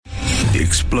The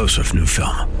explosive new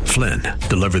film, Flynn,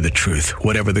 deliver the truth,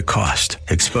 whatever the cost,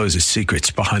 exposes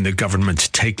secrets behind the government's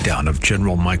takedown of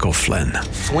General Michael Flynn.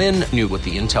 Flynn knew what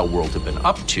the intel world had been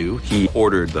up to. He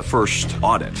ordered the first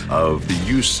audit of the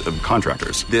use of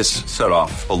contractors. This set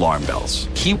off alarm bells.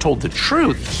 He told the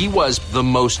truth. He was the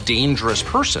most dangerous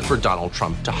person for Donald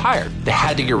Trump to hire. They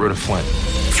had to get rid of Flynn.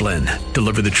 Flynn,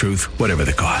 deliver the truth, whatever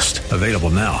the cost. Available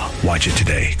now. Watch it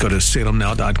today. Go to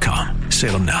salemnow.com.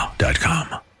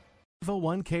 salemnow.com.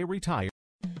 501k Retire.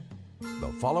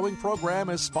 The following program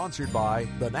is sponsored by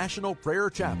the National Prayer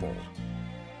Chapel.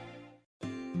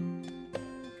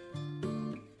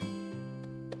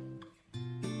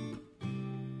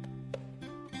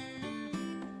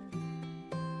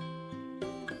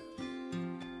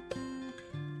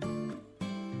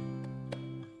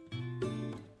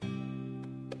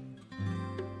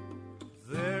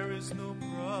 There is no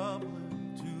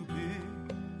problem too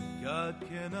big God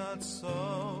cannot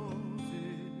solve.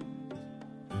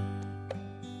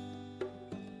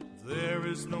 There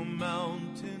is no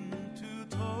mountain too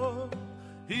tall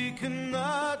He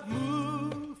cannot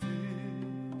move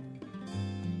it,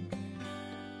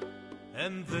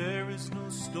 and there is no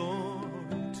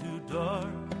storm too dark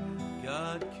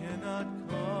God cannot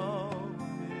calm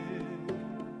it.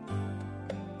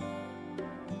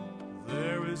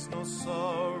 There is no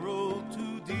sorrow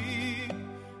too deep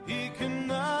He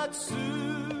cannot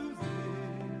soothe it.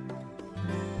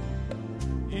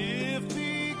 If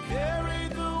He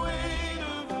carried the weight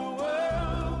of the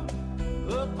world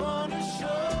upon His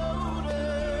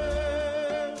shoulder,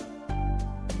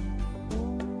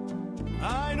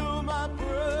 I know, my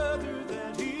brother,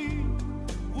 that He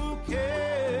will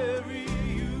carry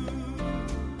you.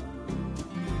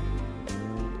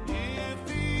 If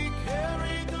He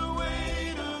carried the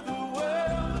weight of the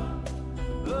world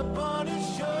upon His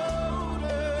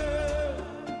shoulder,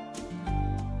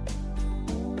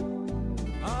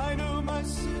 I know, my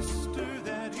sister,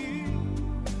 that He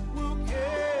will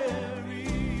carry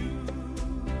you.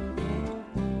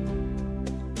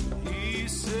 He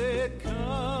said,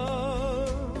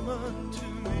 come unto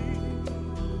me,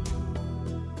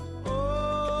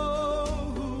 all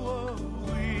who are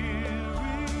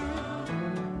weary,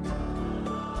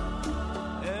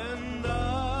 and I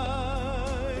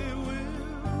will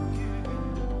give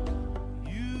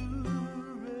you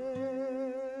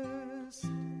rest.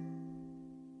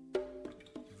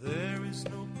 There is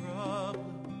no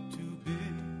problem too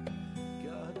big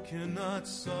God cannot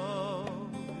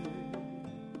solve it.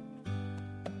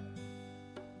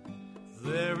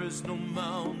 There is no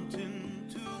mountain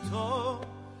too tall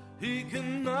He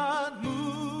cannot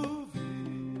move it,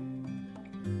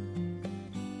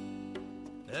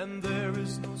 and there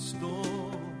is no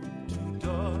storm too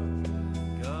dark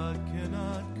God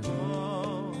cannot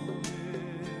calm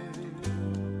it.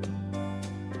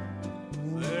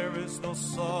 There is no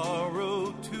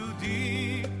sorrow too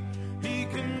deep He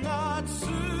cannot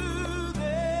soothe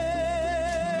it.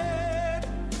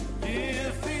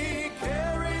 If He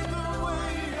carried the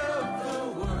weight of the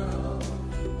world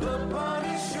upon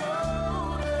His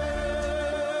shoulder,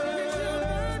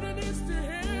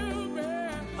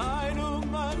 I know,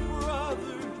 my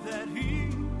brother, that He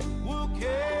will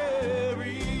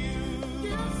carry you.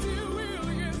 Yes, He will,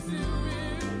 yes, He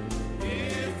will.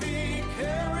 If He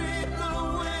carried the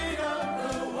weight of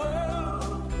the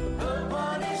world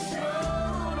upon His shoulder,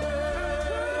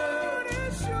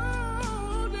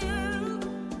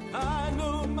 I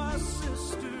know, my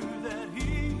sister, that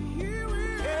He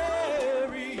will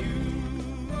carry you.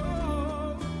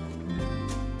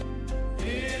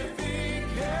 If He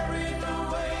carried the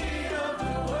weight of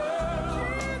the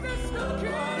world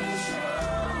upon His shoulder,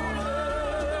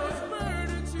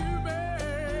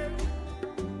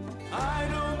 I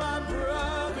know, my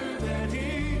brother, that He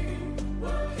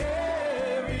will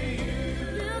carry you.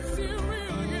 Yes, He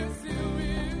will, yes, He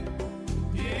will.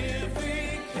 If He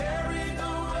carried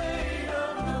the weight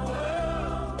of the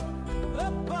world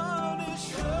upon His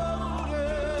shoulder,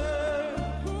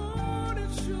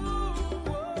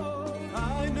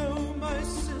 I know, my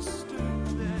sister,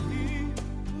 that He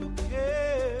will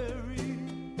carry you.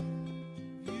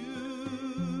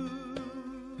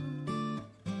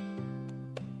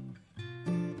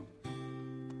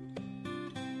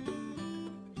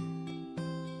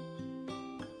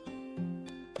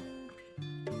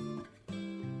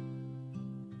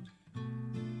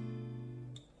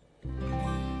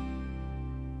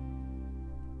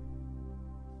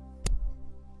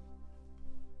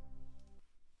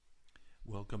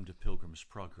 Welcome to Pilgrim's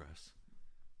Progress.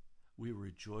 We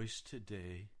rejoice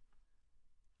today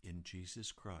in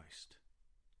Jesus Christ.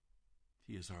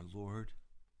 He is our Lord.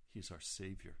 He is our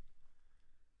Savior.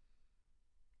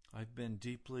 I've been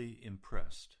deeply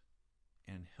impressed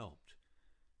and helped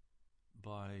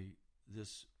by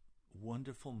this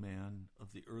wonderful man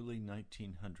of the early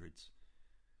 1900s.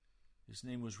 His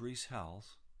name was Rees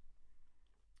Howells.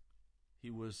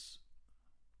 He was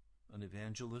an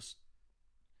evangelist.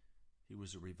 He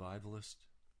was a revivalist.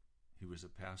 He was a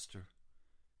pastor.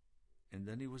 And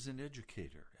then he was an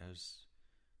educator as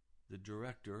the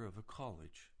director of a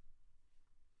college,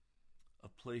 a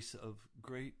place of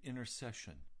great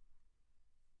intercession.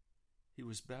 He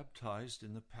was baptized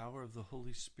in the power of the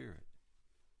Holy Spirit.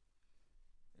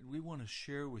 And we want to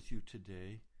share with you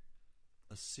today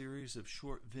a series of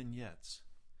short vignettes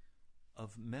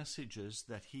of messages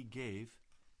that he gave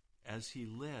as he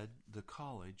led the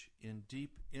college in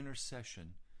deep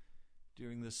intercession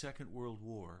during the Second World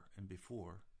War and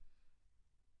before.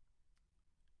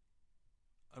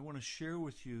 I want to share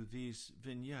with you these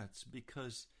vignettes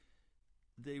because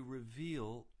they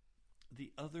reveal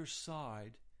the other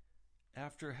side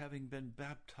after having been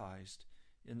baptized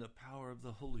in the power of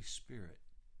the Holy Spirit.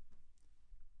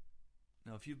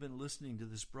 Now, if you've been listening to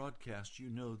this broadcast, you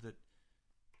know that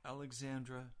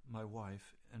Alexandra, my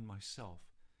wife, and myself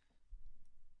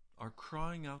are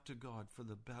crying out to God for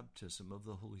the baptism of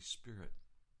the Holy Spirit.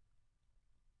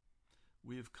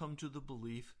 We have come to the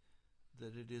belief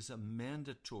that it is a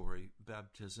mandatory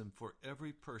baptism for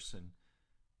every person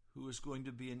who is going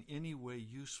to be in any way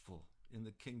useful in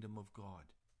the kingdom of God.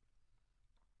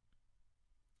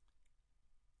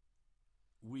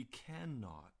 We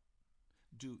cannot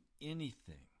do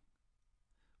anything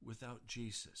without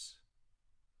Jesus.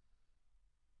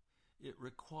 It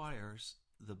requires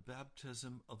the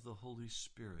baptism of the Holy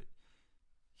Spirit.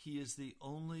 He is the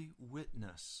only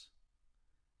witness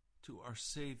to our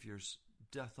Savior's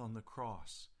death on the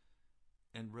cross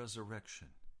and resurrection.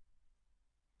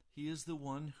 He is the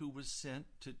one who was sent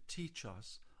to teach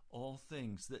us all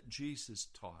things that Jesus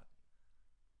taught.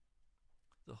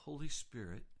 The Holy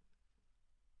Spirit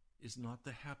is not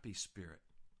the happy Spirit.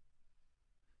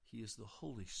 He is the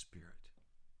Holy Spirit.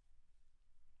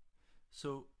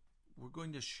 So we're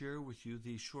going to share with you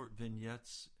these short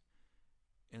vignettes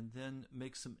and then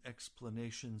make some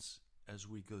explanations as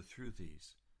we go through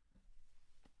these.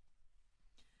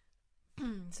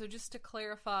 So just to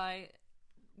clarify,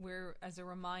 as a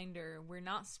reminder, we're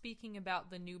not speaking about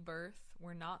the new birth.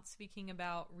 We're not speaking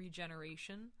about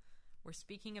regeneration. We're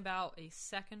speaking about a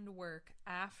second work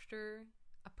after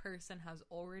a person has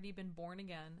already been born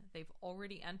again. They've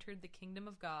already entered the kingdom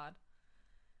of God.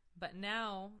 But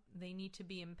now they need to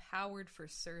be empowered for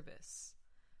service.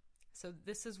 So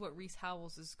this is what Rees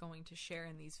Howells is going to share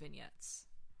in these vignettes.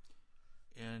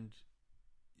 And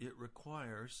it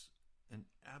requires an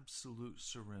absolute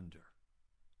surrender.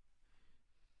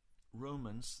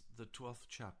 Romans, the 12th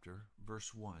chapter,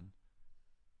 verse 1.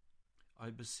 I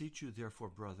beseech you, therefore,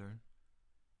 brethren,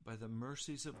 by the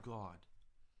mercies of God,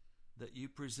 that you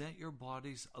present your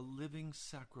bodies a living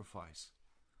sacrifice,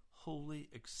 wholly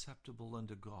acceptable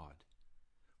unto God,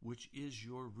 which is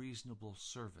your reasonable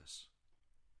service.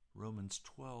 Romans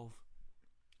 12,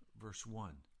 verse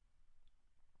 1.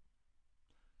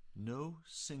 No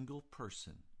single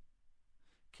person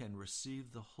can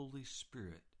receive the Holy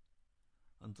Spirit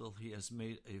until he has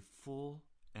made a full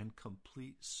and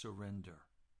complete surrender.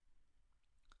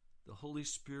 The Holy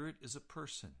Spirit is a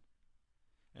person,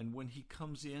 and when he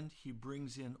comes in, he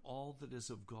brings in all that is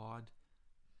of God,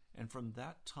 and from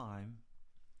that time,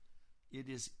 it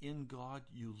is in God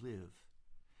you live,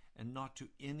 and not to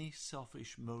any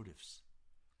selfish motives.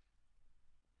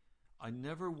 I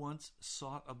never once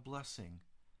sought a blessing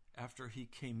after he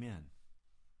came in.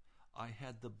 I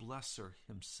had the blesser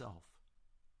himself.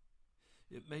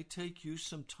 It may take you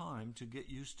some time to get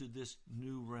used to this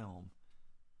new realm,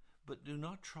 but do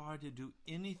not try to do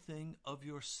anything of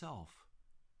yourself.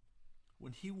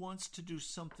 When he wants to do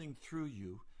something through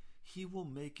you, he will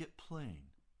make it plain.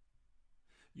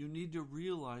 You need to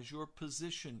realize your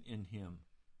position in him.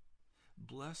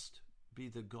 Blessed be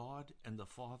the God and the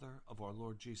Father of our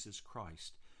Lord Jesus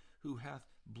Christ, who hath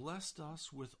blessed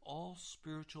us with all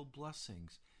spiritual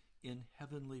blessings in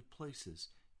heavenly places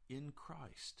in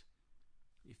Christ.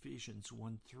 Ephesians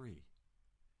 1:3.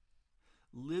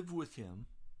 Live with him,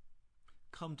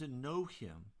 come to know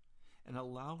him, and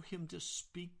allow him to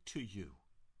speak to you.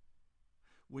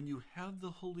 When you have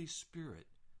the Holy Spirit,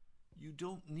 you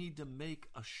don't need to make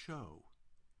a show.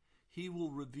 He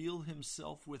will reveal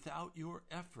himself without your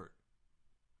effort.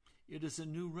 It is a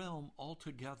new realm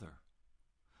altogether,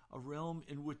 a realm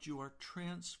in which you are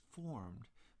transformed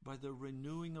by the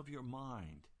renewing of your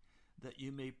mind, that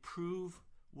you may prove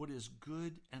what is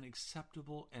good and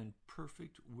acceptable and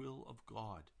perfect will of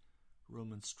God.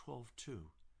 Romans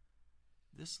 12:2.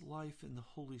 This life in the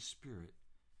Holy Spirit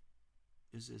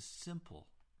is as simple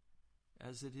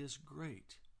as it is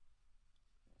great.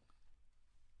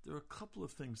 There are a couple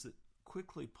of things that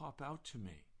quickly pop out to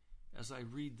me as I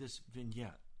read this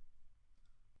vignette.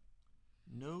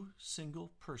 No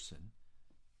single person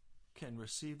can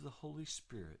receive the Holy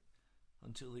Spirit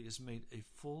until he has made a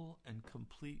full and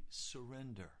complete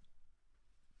surrender.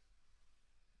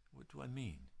 What do I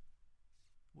mean?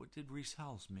 What did Rees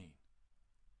Howells mean?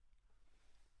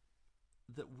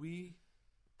 That we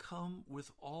come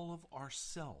with all of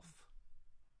ourself,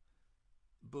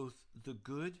 both the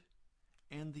good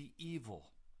and the evil.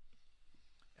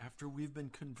 After we've been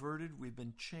converted, we've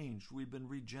been changed, we've been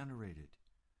regenerated,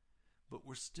 but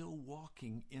we're still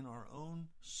walking in our own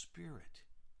spirit.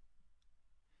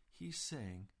 He's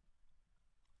saying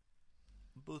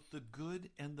both the good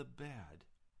and the bad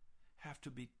have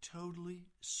to be totally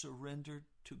surrendered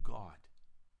to God.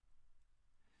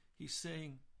 He's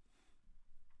saying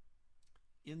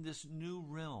in this new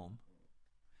realm,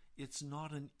 it's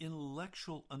not an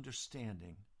intellectual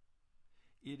understanding.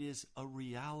 It is a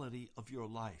reality of your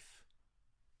life.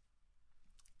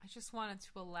 I just wanted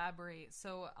to elaborate.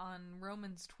 So on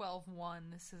Romans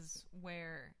 12:1, this is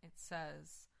where it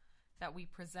says that we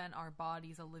present our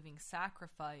bodies a living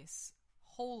sacrifice,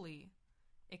 holy,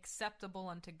 acceptable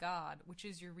unto God, which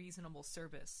is your reasonable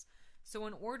service. So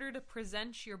in order to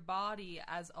present your body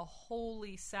as a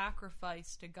holy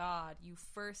sacrifice to God, you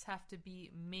first have to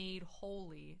be made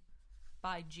holy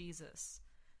by Jesus.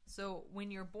 So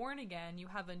when you're born again, you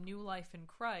have a new life in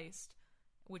Christ,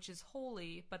 which is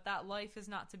holy, but that life is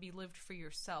not to be lived for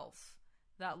yourself.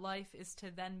 That life is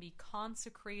to then be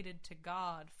consecrated to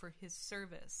God for his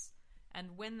service.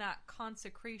 And when that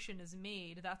consecration is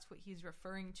made, that's what he's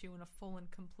referring to in a full and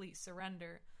complete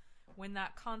surrender. When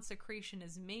that consecration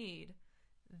is made,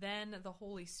 then the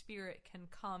Holy Spirit can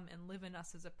come and live in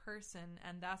us as a person,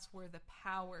 and that's where the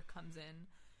power comes in.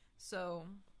 So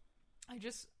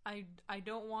I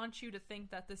don't want you to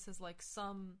think that this is like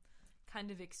some kind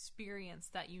of experience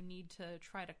that you need to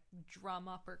try to drum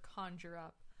up or conjure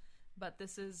up. But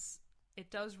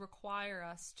it does require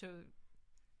us to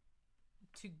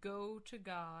go to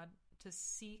God, to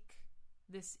seek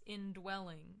this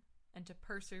indwelling, and to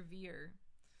persevere.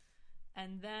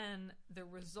 And then the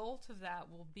result of that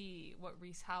will be what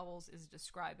Rees Howells is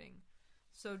describing.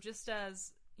 So just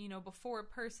as, before a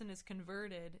person is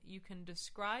converted, you can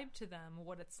describe to them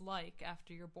what it's like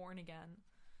after you're born again.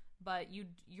 But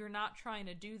you're not trying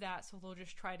to do that, so they'll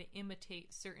just try to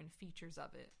imitate certain features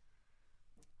of it.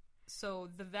 So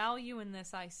the value in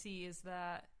this I see is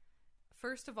that,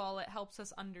 first of all, it helps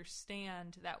us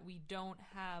understand that we don't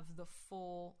have the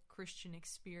full Christian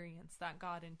experience that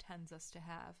God intends us to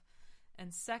have.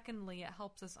 And secondly, it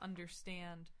helps us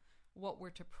understand what we're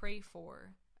to pray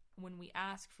for when we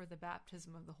ask for the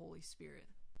baptism of the Holy Spirit.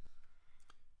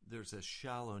 There's a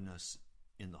shallowness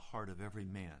in the heart of every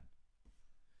man.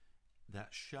 That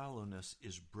shallowness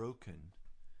is broken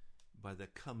by the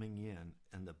coming in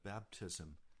and the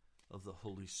baptism of the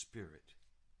Holy Spirit.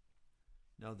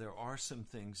 Now, there are some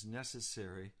things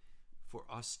necessary for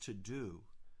us to do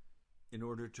in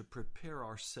order to prepare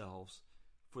ourselves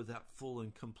for that full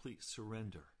and complete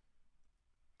surrender.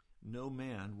 No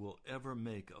man will ever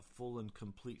make a full and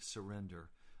complete surrender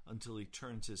until he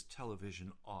turns his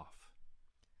television off.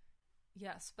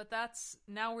 Yes, but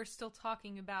now we're still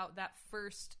talking about that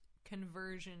first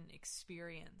conversion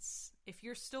experience. If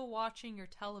you're still watching your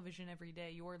television every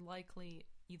day, you're likely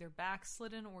either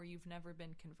backslidden or you've never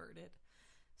been converted.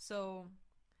 So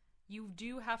you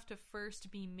do have to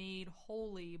first be made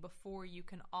holy before you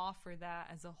can offer that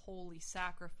as a holy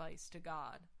sacrifice to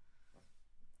God.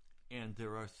 And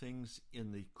there are things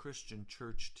in the Christian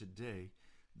church today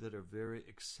that are very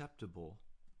acceptable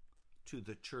to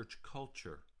the church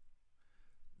culture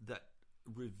that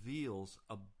reveals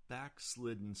a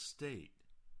backslidden state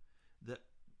that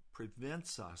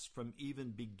prevents us from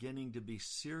even beginning to be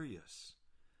serious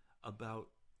about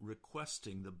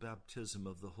requesting the baptism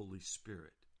of the Holy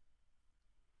Spirit.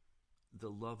 The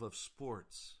love of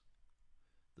sports,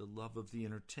 the love of the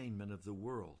entertainment of the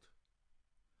world,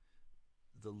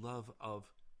 the love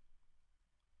of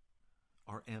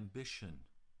our ambition,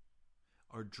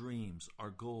 our dreams,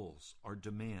 our goals, our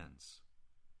demands.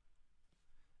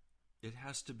 It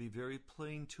has to be very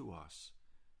plain to us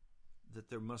that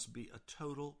there must be a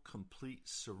total, complete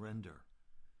surrender.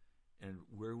 And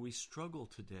where we struggle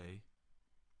today,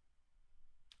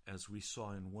 as we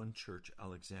saw in one church,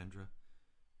 Alexandra,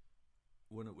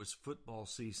 when it was football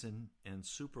season and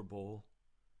Super Bowl,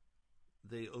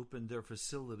 they opened their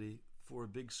facility for a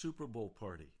big Super Bowl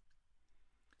party.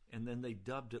 And then they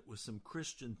dubbed it with some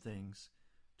Christian things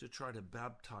to try to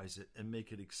baptize it and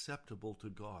make it acceptable to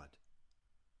God.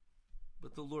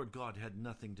 But the Lord God had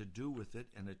nothing to do with it,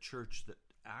 and a church that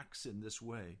acts in this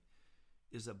way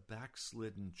is a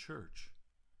backslidden church.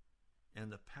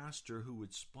 And the pastor who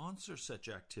would sponsor such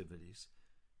activities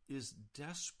is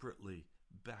desperately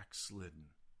backslidden.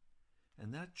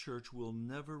 And that church will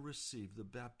never receive the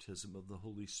baptism of the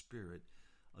Holy Spirit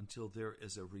until there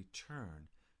is a return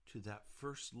to that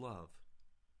first love,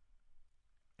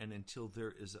 and until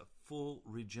there is a full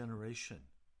regeneration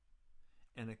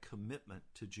and a commitment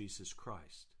to Jesus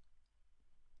Christ.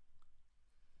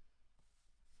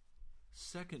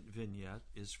 Second vignette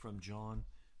is from John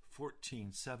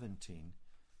 14:17.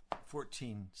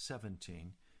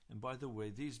 And by the way,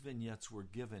 these vignettes were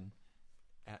given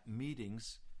at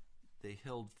meetings. They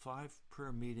held 5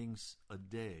 prayer meetings a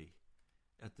day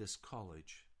at this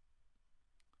college.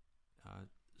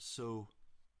 So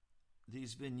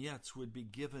these vignettes would be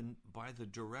given by the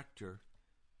director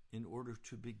in order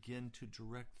to begin to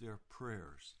direct their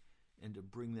prayers and to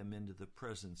bring them into the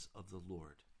presence of the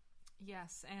Lord.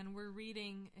 Yes, and we're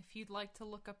reading, if you'd like to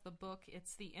look up the book,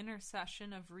 it's The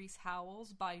Intercession of Rees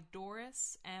Howells by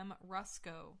Doris M.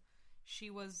 Rusko.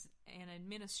 She was an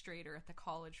administrator at the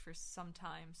college for some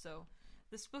time, so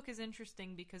this book is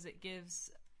interesting because it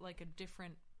gives like a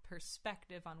different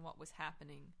perspective on what was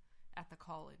happening at the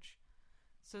college.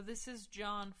 So this is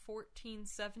John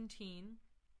 14:17.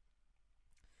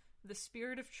 The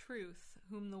Spirit of truth,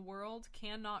 whom the world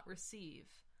cannot receive,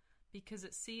 because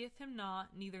it seeth him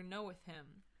not, neither knoweth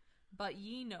him. But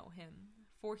ye know him,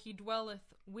 for he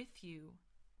dwelleth with you,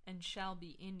 and shall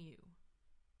be in you.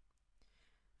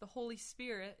 The Holy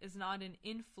Spirit is not an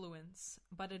influence,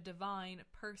 but a divine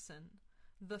person,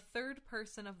 the third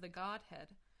person of the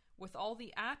Godhead, with all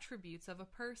the attributes of a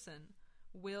person: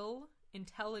 will,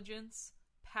 intelligence,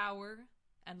 power,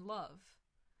 and love.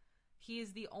 He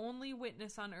is the only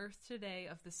witness on earth today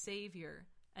of the Savior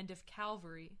and of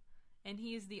Calvary, and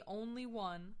he is the only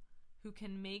one who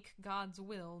can make God's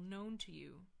will known to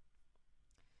you.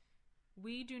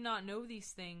 We do not know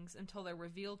these things until they're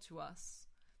revealed to us,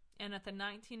 and at the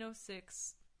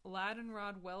 1906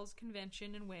 Ladenrod Wells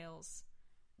Convention in Wales,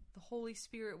 the Holy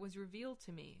Spirit was revealed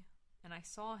to me, and I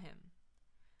saw him.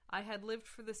 I had lived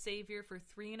for the Savior for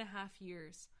 3.5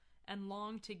 years, and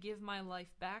longed to give my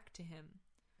life back to him.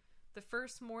 The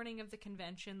first morning of the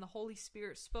convention, the Holy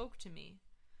Spirit spoke to me.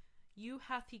 You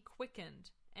hath he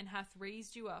quickened, and hath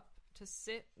raised you up to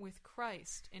sit with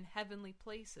Christ in heavenly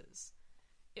places.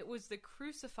 It was the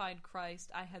crucified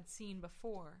Christ I had seen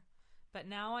before, but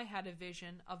now I had a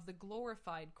vision of the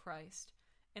glorified Christ,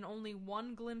 and only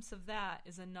one glimpse of that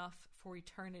is enough for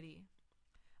eternity.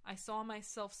 I saw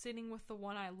myself sitting with the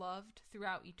one I loved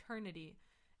throughout eternity,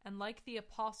 and like the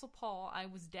Apostle Paul, I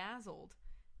was dazzled,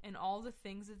 and all the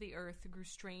things of the earth grew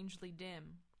strangely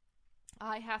dim.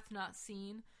 Eye hath not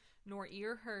seen, nor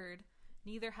ear heard,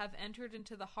 neither have entered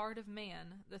into the heart of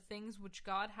man the things which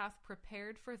God hath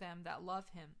prepared for them that love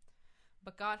him.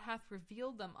 But God hath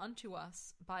revealed them unto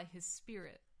us by his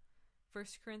Spirit. 1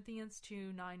 Corinthians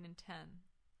 2:9 and 10.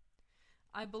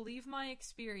 I believe my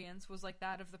experience was like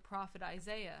that of the prophet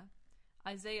Isaiah.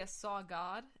 Isaiah saw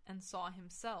God and saw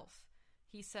himself.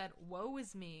 He said, Woe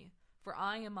is me, for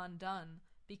I am undone,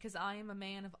 because I am a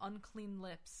man of unclean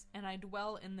lips, and I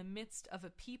dwell in the midst of a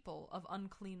people of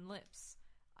unclean lips.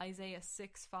 Isaiah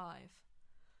 6:5.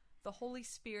 The Holy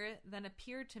Spirit then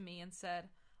appeared to me and said,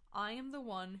 I am the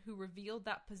one who revealed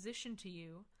that position to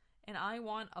you, and I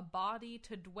want a body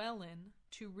to dwell in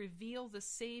to reveal the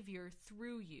Savior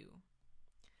through you.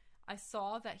 I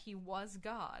saw that he was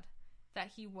God, that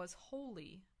he was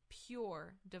holy,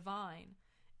 pure, divine,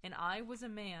 and I was a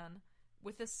man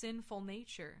with a sinful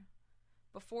nature.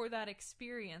 Before that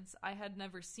experience, I had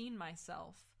never seen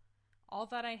myself. All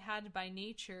that I had by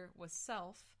nature was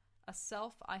self, a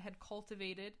self I had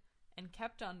cultivated and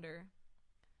kept under,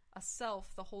 a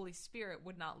self the Holy Spirit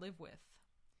would not live with.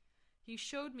 He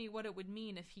showed me what it would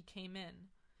mean if he came in.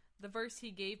 The verse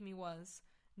he gave me was,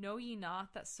 Know ye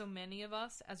not that so many of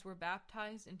us as were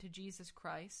baptized into Jesus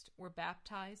Christ were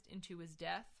baptized into his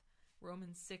death?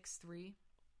 Romans 6:3.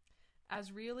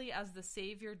 As really as the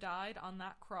Savior died on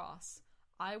that cross,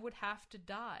 I would have to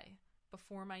die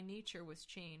before my nature was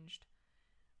changed.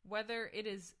 Whether it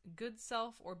is good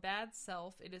self or bad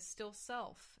self, it is still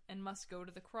self and must go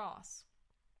to the cross.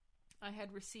 I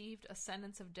had received a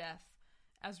sentence of death,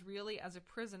 as really as a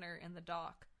prisoner in the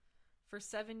dock. For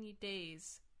 70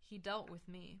 days he dealt with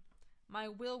me. My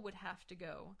will would have to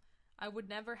go. I would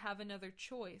never have another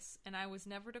choice, and I was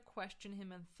never to question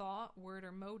him in thought, word,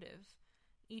 or motive.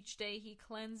 Each day he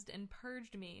cleansed and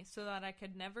purged me so that I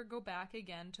could never go back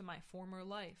again to my former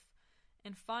life,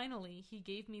 And finally, he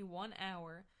gave me 1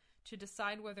 hour to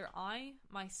decide whether I,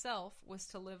 myself, was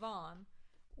to live on,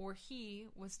 or he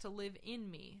was to live in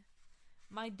me.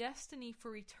 My destiny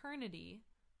for eternity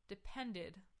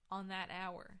depended on that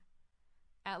hour.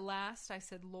 At last I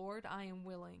said, Lord, I am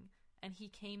willing, and he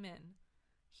came in.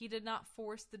 He did not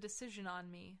force the decision on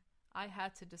me. I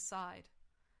had to decide.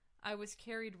 I was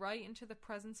carried right into the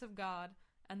presence of God,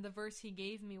 and the verse he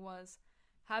gave me was,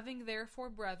 having therefore,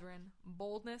 brethren,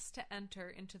 boldness to enter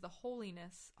into the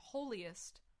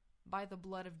holiest by the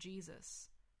blood of Jesus.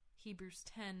 Hebrews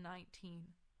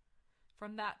 10:19.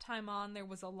 From that time on, there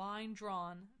was a line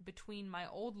drawn between my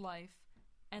old life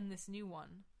and this new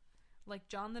one. Like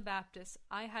John the Baptist,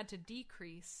 I had to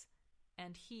decrease,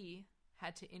 and he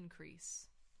had to increase.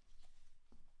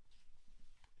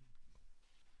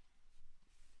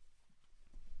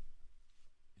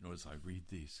 You know, as I read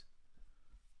these,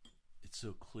 it's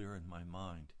so clear in my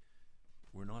mind.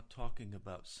 We're not talking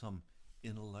about some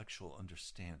intellectual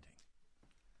understanding.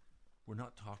 We're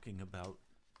not talking about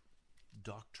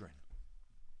doctrine.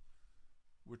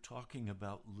 We're talking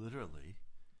about literally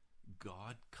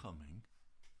God coming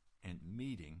and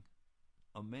meeting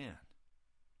a man.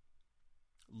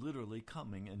 Literally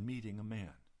coming and meeting a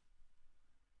man.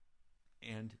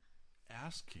 And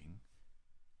asking,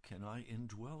 can I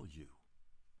indwell you?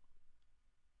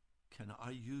 Can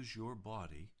I use your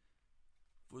body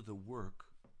for the work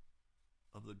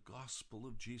of the gospel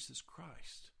of Jesus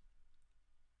Christ?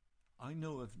 I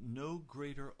know of no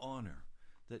greater honor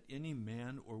that any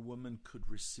man or woman could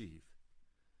receive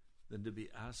than to be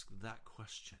asked that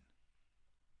question.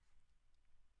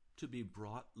 To be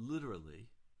brought literally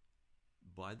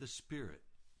by the Spirit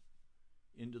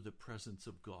into the presence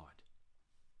of God.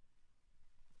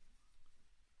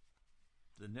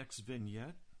 The next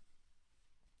vignette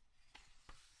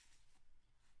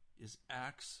is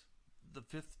Acts, the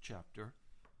 5th chapter,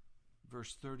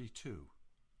 verse 32.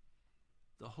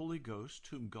 The Holy Ghost,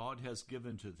 whom God has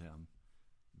given to them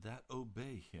that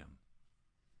obey him.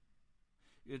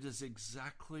 It is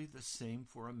exactly the same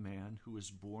for a man who is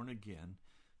born again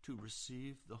to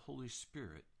receive the Holy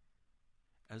Spirit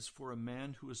as for a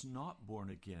man who is not born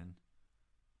again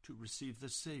to receive the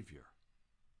Savior.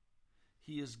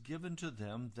 He is given to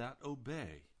them that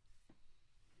obey.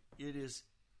 It is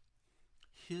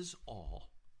his all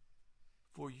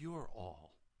for your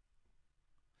all.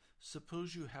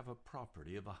 Suppose you have a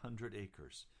property of 100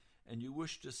 acres, and you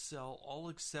wish to sell all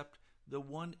except the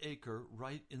 1 acre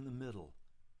right in the middle.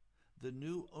 The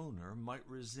new owner might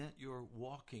resent your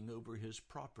walking over his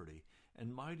property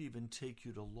and might even take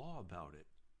you to law about it.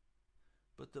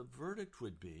 But the verdict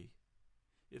would be,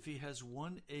 if he has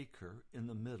 1 acre in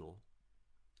the middle,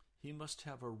 he must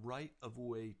have a right of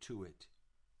way to it.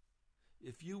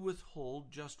 If you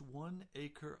withhold just 1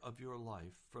 acre of your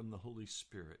life from the Holy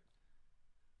Spirit,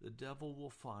 the devil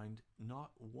will find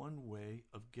not one way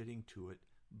of getting to it,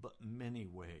 but many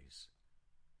ways.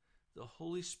 The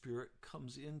Holy Spirit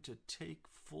comes in to take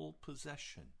full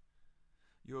possession.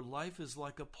 Your life is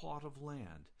like a plot of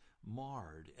land,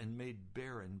 marred and made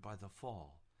barren by the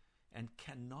fall, and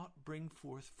cannot bring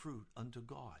forth fruit unto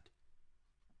God.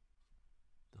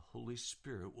 The Holy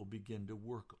Spirit will begin to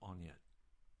work on it,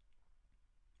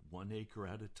 1 acre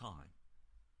at a time,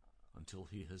 until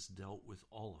he has dealt with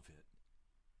all of it.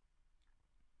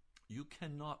 You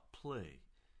cannot play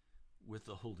with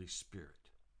the Holy Spirit.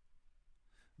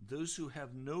 Those who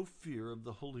have no fear of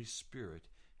the Holy Spirit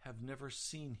have never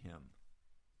seen him.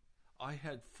 I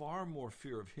had far more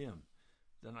fear of him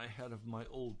than I had of my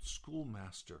old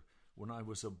schoolmaster when I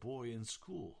was a boy in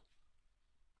school.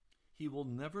 He will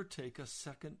never take a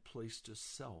second place to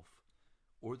self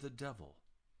or the devil,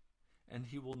 and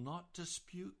he will not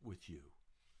dispute with you.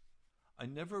 I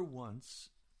never once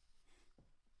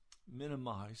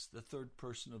minimize the third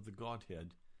person of the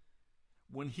Godhead.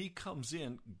 When he comes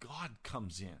in, God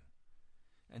comes in,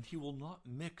 and he will not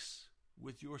mix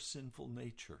with your sinful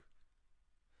nature.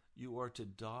 You are to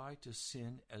die to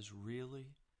sin as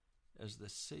really as the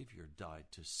Savior died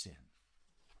to sin.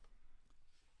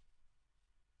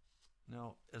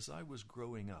 Now, as I was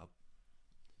growing up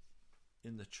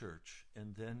in the church,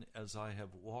 and then as I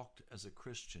have walked as a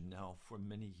Christian now for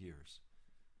many years,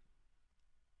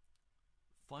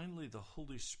 finally the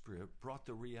Holy Spirit brought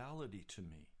the reality to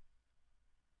me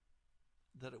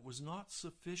that it was not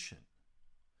sufficient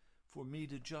for me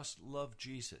to just love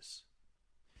Jesus.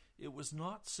 It was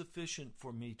not sufficient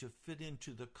for me to fit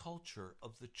into the culture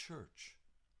of the church.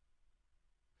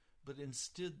 But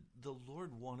instead, the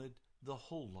Lord wanted the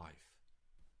whole life,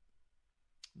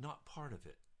 not part of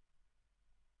it.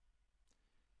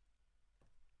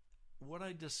 What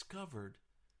I discovered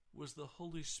was the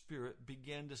Holy Spirit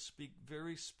began to speak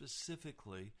very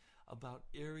specifically about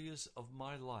areas of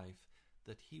my life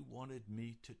that He wanted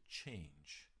me to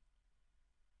change.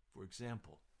 For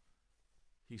example,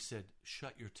 He said,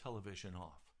 shut your television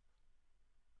off.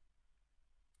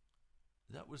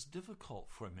 That was difficult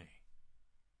for me.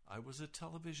 I was a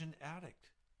television addict.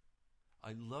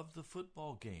 I loved the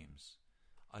football games.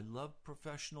 I loved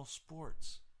professional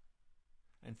sports.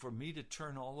 And for me to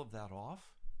turn all of that off,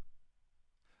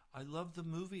 I loved the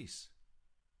movies.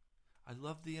 I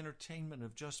loved the entertainment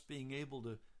of just being able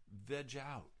to veg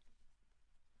out.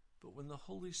 But when the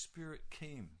Holy Spirit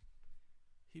came,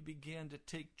 He began to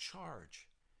take charge.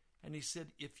 And He said,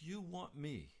 if you want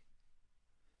me,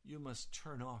 you must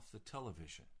turn off the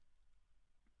television.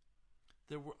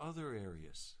 There were other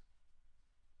areas.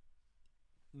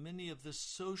 Many of the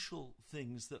social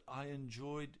things that I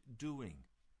enjoyed doing.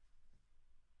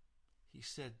 He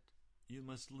said, you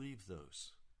must leave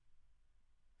those.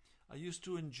 I used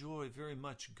to enjoy very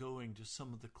much going to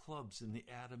some of the clubs in the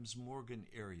Adams Morgan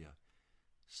area,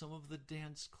 some of the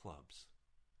dance clubs.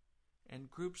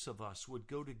 And groups of us would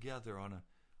go together on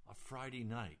a Friday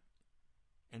night,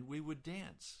 and we would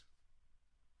dance.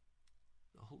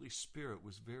 The Holy Spirit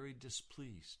was very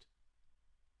displeased.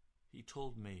 He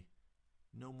told me,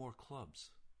 no more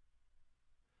clubs,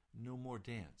 no more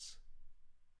dance.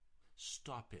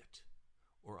 Stop it,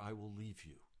 or I will leave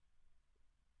you.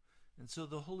 And so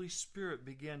the Holy Spirit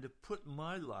began to put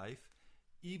my life,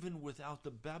 even without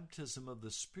the baptism of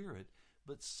the Spirit,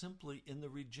 but simply in the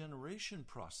regeneration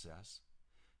process,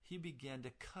 He began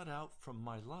to cut out from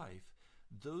my life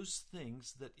those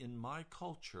things that in my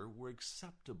culture were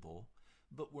acceptable,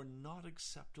 but were not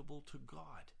acceptable to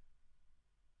God.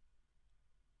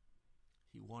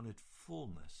 He wanted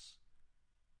fullness.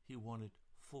 He wanted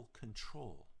full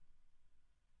control.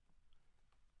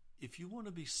 If you want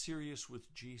to be serious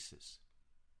with Jesus,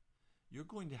 you're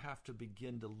going to have to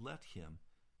begin to let Him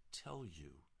tell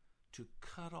you to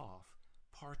cut off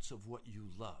parts of what you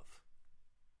love.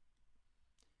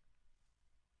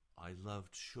 I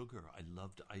loved sugar. I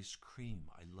loved ice cream.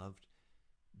 I loved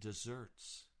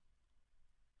desserts.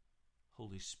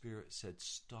 Holy Spirit said,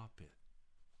 stop it.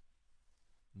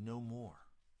 No more.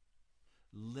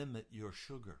 Limit your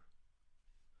sugar.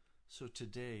 So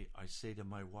today I say to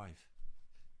my wife,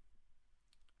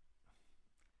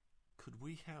 could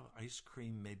we have ice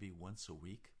cream maybe once a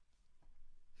week?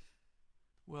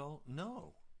 Well,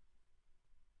 no.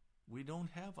 We don't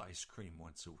have ice cream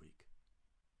once a week.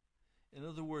 In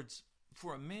other words,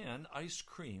 for a man, ice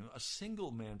cream, a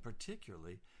single man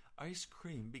particularly, ice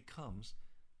cream becomes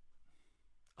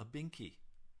a binky,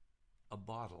 a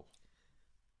bottle.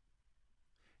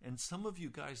 And some of you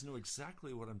guys know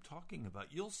exactly what I'm talking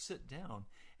about. You'll sit down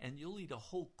and you'll eat a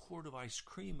whole quart of ice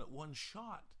cream at one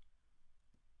shot.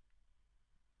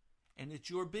 And it's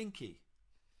your binky.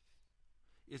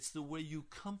 It's the way you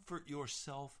comfort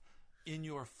yourself in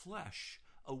your flesh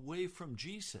away from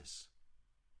Jesus.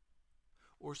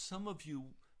 Or some of you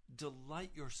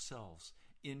delight yourselves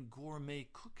in gourmet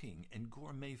cooking and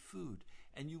gourmet food,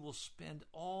 and you will spend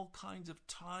all kinds of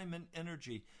time and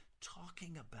energy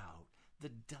talking about the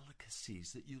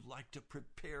delicacies that you like to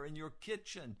prepare in your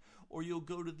kitchen, or you'll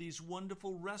go to these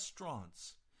wonderful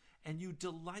restaurants and you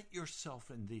delight yourself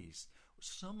in these.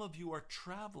 Some of you are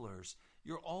travelers.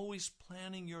 You're always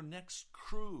planning your next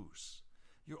cruise.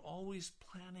 You're always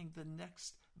planning the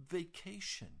next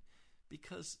vacation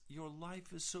because your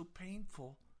life is so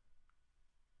painful.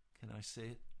 Can I say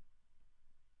it?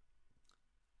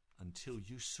 Until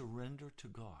you surrender to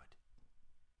God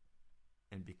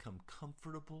and become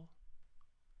comfortable,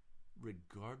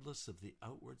 regardless of the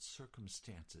outward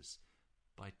circumstances,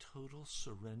 by total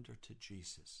surrender to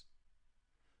Jesus,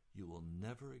 you will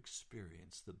never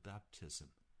experience the baptism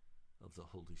of the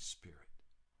Holy Spirit.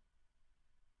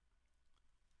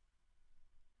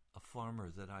 A farmer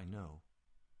that I know,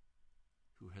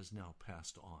 who has now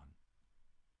passed on,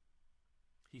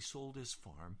 he sold his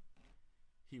farm,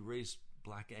 he raised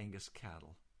Black Angus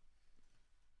cattle,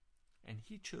 and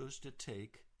he chose to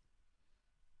take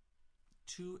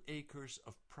 2 acres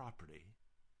of property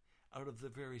out of the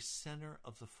very center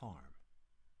of the farm.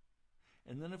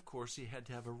 And then, of course, he had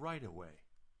to have a right-of-way.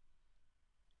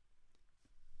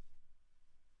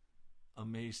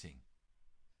 Amazing.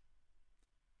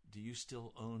 Do you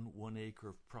still own 1 acre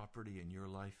of property in your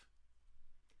life?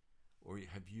 Or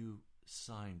have you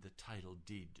signed the title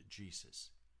deed to Jesus?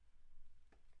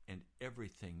 And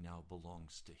everything now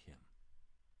belongs to Him.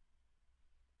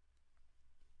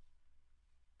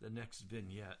 The next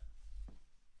vignette .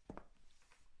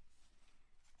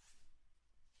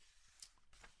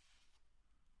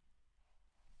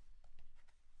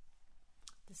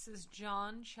 This is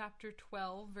John chapter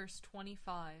 12, verse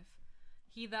 25.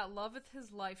 He that loveth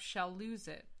his life shall lose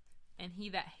it, and he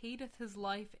that hateth his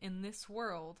life in this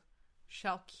world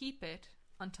shall keep it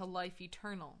unto life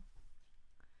eternal.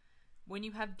 When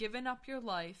you have given up your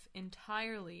life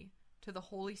entirely to the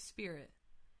Holy Spirit,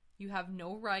 you have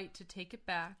no right to take it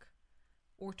back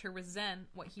or to resent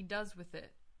what he does with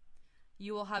it.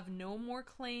 You will have no more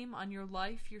claim on your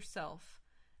life yourself,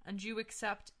 and you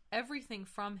accept everything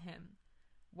from him,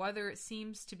 whether it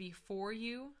seems to be for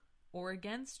you or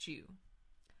against you.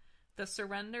 The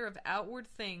surrender of outward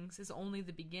things is only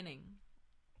the beginning.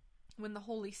 When the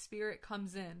Holy Spirit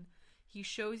comes in, he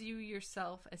shows you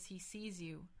yourself as he sees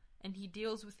you, and he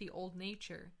deals with the old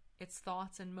nature, its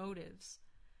thoughts and motives.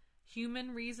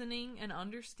 Human reasoning and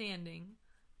understanding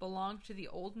belong to the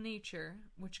old nature,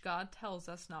 which God tells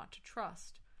us not to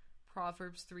trust.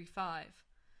 Proverbs 3:5.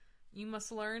 You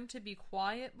must learn to be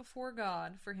quiet before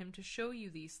God for him to show you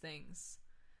these things.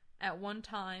 At one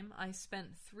time, I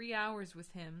spent 3 hours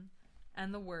with him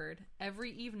and the Word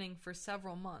every evening for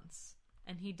several months,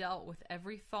 and he dealt with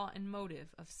every thought and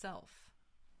motive of self.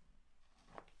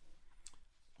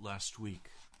 Last week,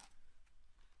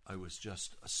 I was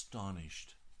just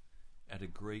astonished at a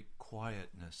great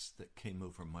quietness that came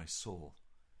over my soul.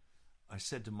 I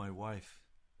said to my wife,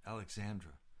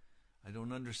 Alexandra, I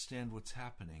don't understand what's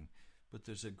happening, but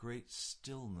there's a great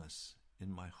stillness in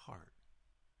my heart.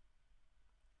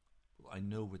 Well, I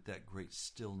know what that great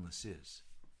stillness is.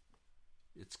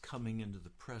 It's coming into the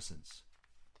presence.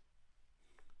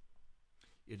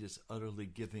 It is utterly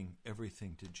giving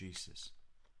everything to Jesus.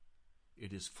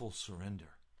 It is full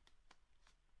surrender.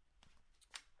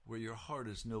 Where your heart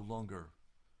is no longer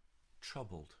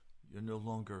troubled, you're no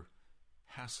longer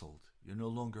hassled, you're no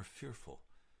longer fearful,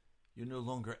 you're no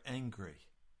longer angry.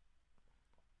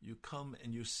 You come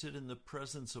and you sit in the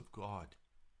presence of God.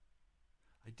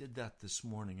 I did that this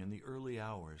morning in the early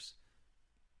hours.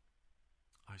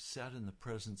 I sat in the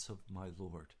presence of my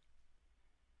Lord.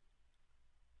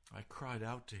 I cried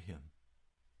out to him.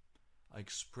 I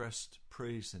expressed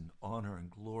praise and honor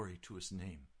and glory to his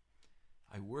name.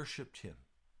 I worshiped him.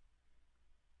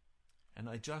 And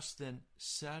I just then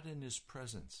sat in his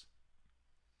presence.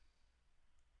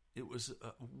 It was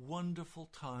a wonderful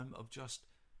time of just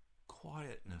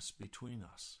quietness between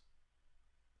us.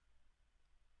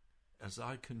 As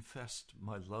I confessed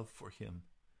my love for him,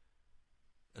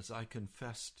 as I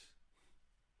confessed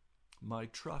my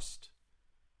trust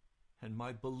and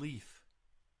my belief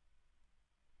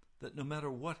that no matter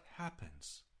what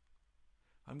happens,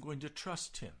 I'm going to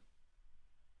trust him.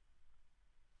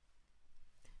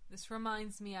 This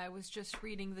reminds me, I was just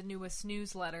reading the newest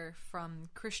newsletter from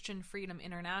Christian Freedom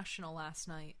International last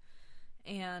night,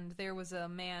 and there was a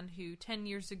man who 10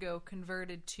 years ago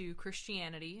converted to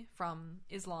Christianity from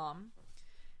Islam,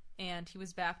 and he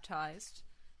was baptized,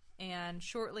 and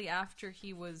shortly after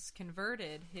he was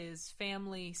converted, his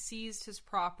family seized his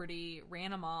property,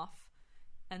 ran him off,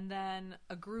 and then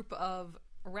a group of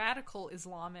radical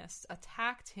Islamists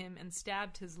attacked him and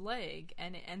stabbed his leg,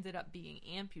 and it ended up being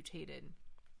amputated.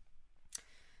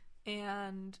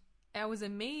 And I was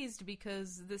amazed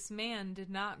because this man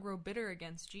did not grow bitter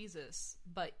against Jesus,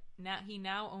 but he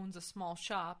now owns a small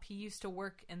shop. He used to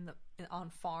work on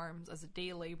farms as a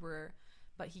day laborer,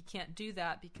 but he can't do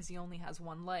that because he only has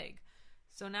one leg.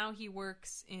 So now he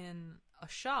works in a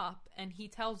shop, and he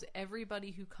tells everybody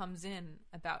who comes in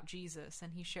about Jesus,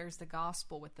 and he shares the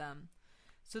gospel with them.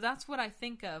 So that's what I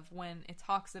think of when it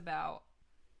talks about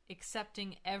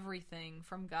accepting everything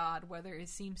from God, whether it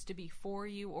seems to be for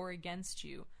you or against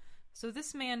you. So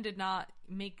this man did not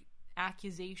make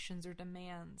accusations or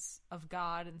demands of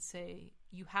God and say,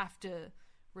 you have to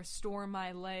restore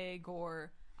my leg,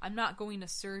 or I'm not going to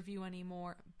serve you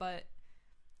anymore. But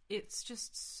it's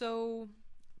just so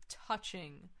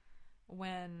touching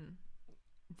when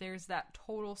there's that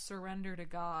total surrender to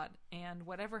God, and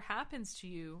whatever happens to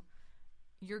you,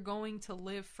 you're going to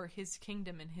live for his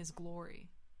kingdom and his glory.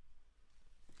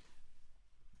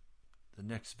 The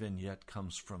next vignette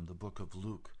comes from the book of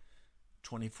Luke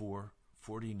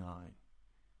 24:49.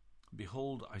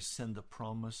 Behold, I send the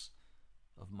promise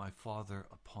of my Father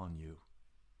upon you.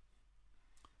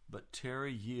 But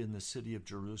tarry ye in the city of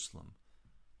Jerusalem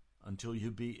until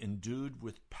you be endued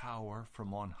with power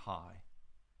from on high.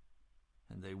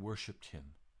 And they worshipped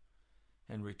him,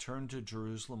 and returned to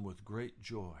Jerusalem with great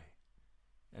joy,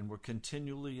 and were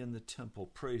continually in the temple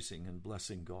praising and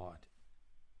blessing God.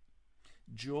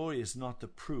 Joy is not the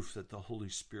proof that the Holy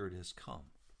Spirit has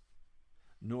come,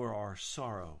 nor are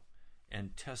sorrow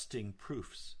and testing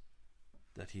proofs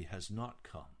that he has not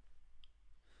come.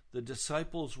 The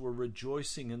disciples were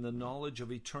rejoicing in the knowledge of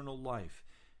eternal life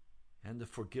and the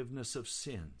forgiveness of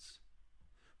sins,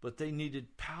 but they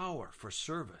needed power for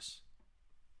service.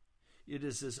 It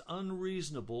is as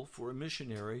unreasonable for a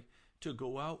missionary to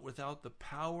go out without the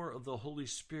power of the Holy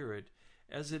Spirit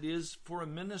as it is for a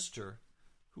minister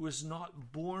who is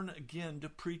not born again to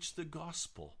preach the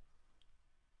gospel.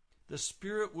 The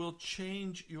Spirit will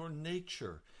change your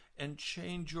nature and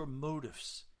change your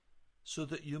motives so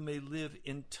that you may live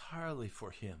entirely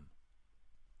for Him.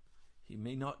 He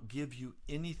may not give you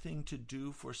anything to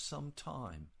do for some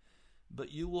time,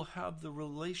 but you will have the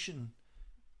relation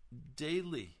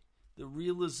daily, the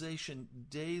realization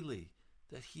daily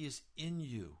that He is in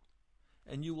you,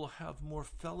 and you will have more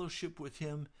fellowship with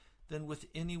Him than with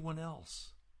anyone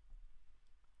else.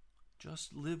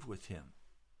 Just live with Him.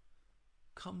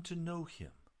 Come to know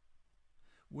Him.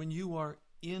 When you are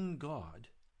in God,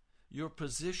 your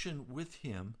position with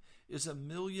Him is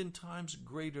 1,000,000 times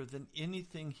greater than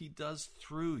anything He does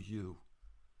through you.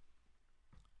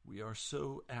 We are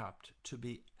so apt to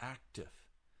be active,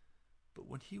 but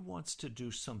when He wants to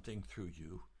do something through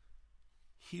you,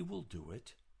 He will do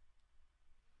it.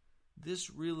 This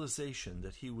realization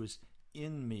that He was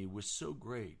in me was so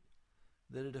great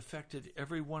that it affected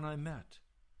everyone I met.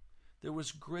 There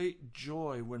was great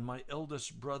joy when my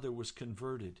eldest brother was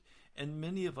converted, and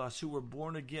many of us who were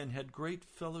born again had great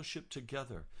fellowship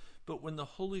together. But when the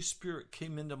Holy Spirit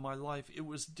came into my life, it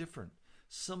was different.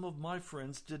 Some of my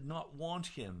friends did not want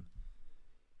Him,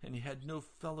 and He had no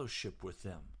fellowship with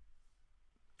them.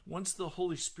 Once the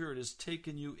Holy Spirit has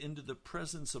taken you into the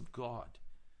presence of God,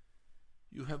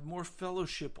 you have more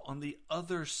fellowship on the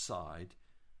other side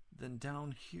than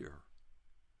down here.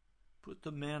 Put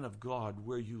the man of God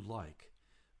where you like,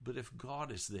 but if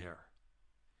God is there,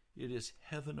 it is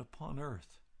heaven upon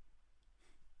earth.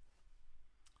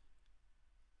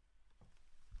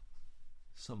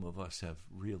 Some of us have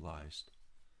realized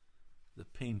the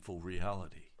painful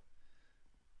reality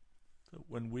that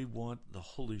when we want the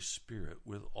Holy Spirit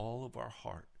with all of our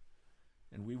heart,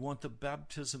 and we want the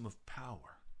baptism of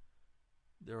power,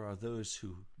 there are those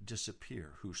who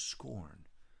disappear, who scorn,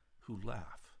 who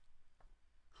laugh,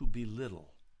 who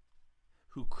belittle,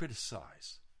 who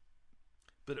criticize.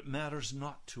 But it matters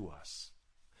not to us,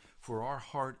 for our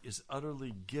heart is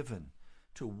utterly given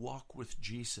to walk with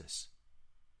Jesus.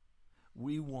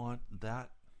 We want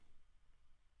that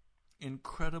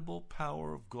incredible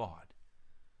power of God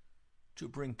to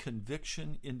bring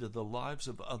conviction into the lives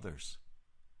of others,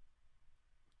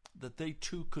 that they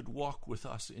too could walk with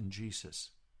us in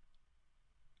Jesus.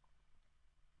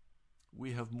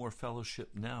 We have more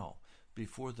fellowship now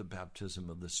before the baptism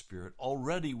of the Spirit.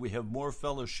 Already we have more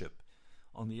fellowship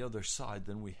on the other side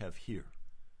than we have here.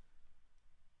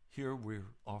 Here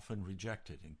we're often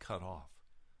rejected and cut off,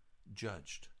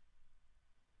 judged.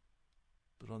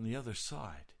 But on the other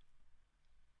side,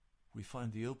 we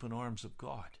find the open arms of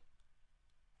God.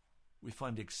 We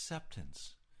find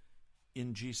acceptance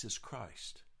in Jesus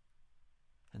Christ,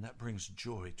 and that brings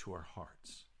joy to our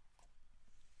hearts.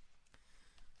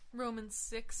 Romans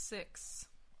 6:6.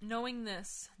 Knowing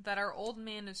this, that our old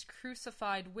man is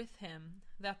crucified with Him,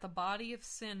 that the body of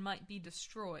sin might be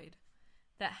destroyed,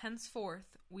 that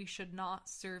henceforth we should not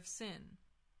serve sin.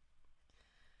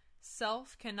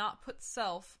 Self cannot put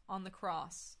self on the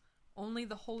cross. Only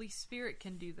the Holy Spirit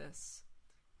can do this.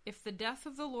 If the death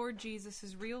of the Lord Jesus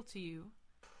is real to you,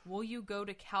 will you go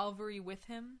to Calvary with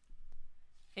Him?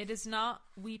 It is not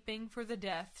weeping for the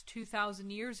death 2,000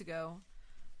 years ago,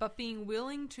 but being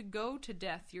willing to go to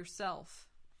death yourself.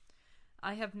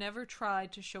 I have never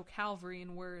tried to show Calvary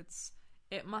in words.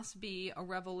 It must be a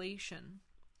revelation.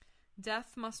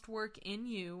 Death must work in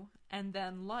you, and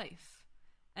then life.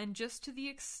 And just to the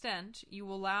extent you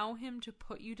allow Him to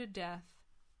put you to death,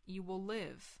 you will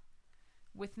live.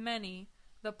 With many,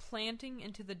 the planting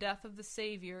into the death of the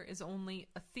Savior is only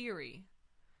a theory.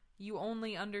 You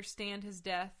only understand His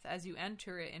death as you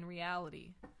enter it in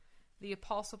reality. The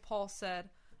Apostle Paul said,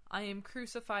 I am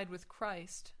crucified with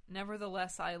Christ,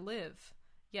 nevertheless I live.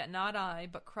 Yet not I,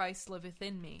 but Christ liveth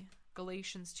in me.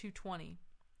 Galatians 2:20.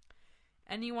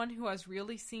 Anyone who has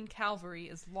really seen Calvary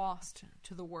is lost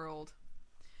to the world.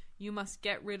 You must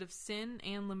get rid of sin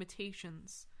and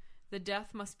limitations. The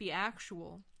death must be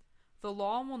actual. The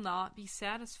law will not be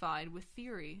satisfied with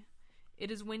theory.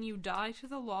 It is when you die to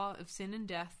the law of sin and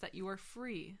death that you are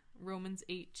free. Romans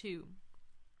 8:2.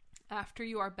 After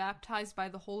you are baptized by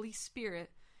the Holy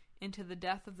Spirit into the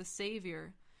death of the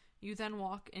Savior, you then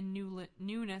walk in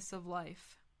newness of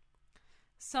life.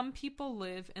 Some people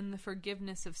live in the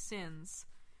forgiveness of sins.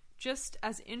 Just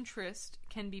as interest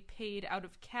can be paid out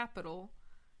of capital,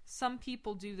 some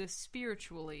people do this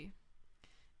spiritually.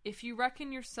 If you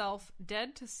reckon yourself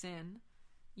dead to sin,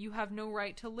 You have no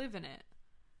right to live in it.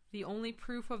 The only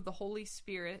proof of the Holy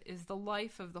Spirit is the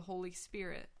life of the Holy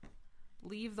Spirit.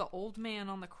 Leave the old man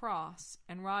on the cross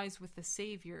and rise with the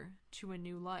Savior to a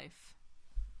new life.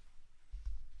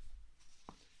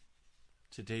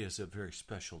 Today is a very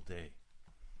special day.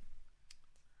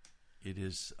 It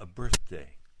is a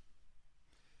birthday.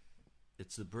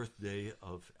 It's the birthday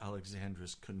of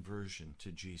Alexandra's conversion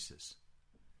to Jesus.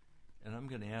 And I'm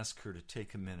going to ask her to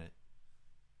take a minute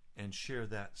and share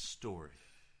that story.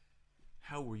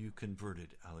 How were you converted,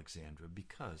 Alexandra?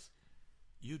 Because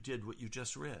you did what you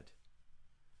just read.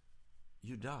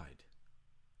 You died,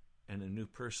 and a new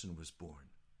person was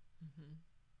born,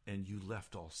 and you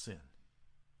left all sin.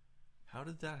 How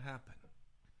did that happen?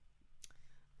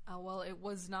 Well, it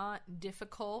was not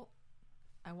difficult.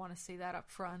 I want to say that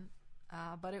up front.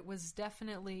 But it was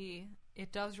definitely,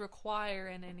 it does require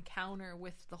an encounter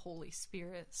with the Holy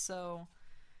Spirit. So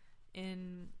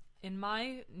in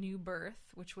my new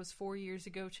birth, which was 4 years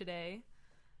ago today,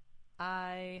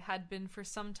 I had been for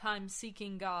some time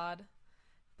seeking God,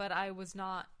 but I was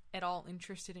not at all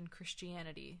interested in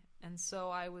Christianity. And so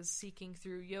I was seeking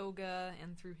through yoga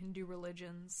and through Hindu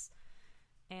religions.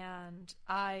 And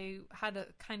I had a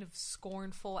kind of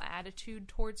scornful attitude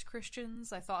towards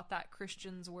Christians. I thought that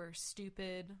Christians were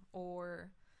stupid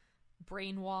or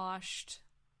brainwashed.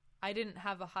 I didn't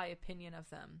have a high opinion of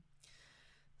them.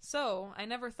 So I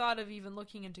never thought of even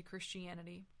looking into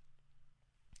Christianity.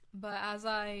 But as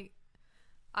I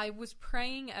was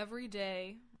praying every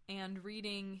day and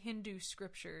reading Hindu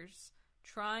scriptures,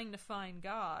 trying to find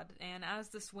God, and as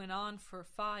this went on for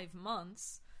 5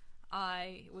 months,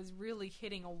 I was really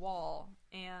hitting a wall,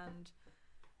 and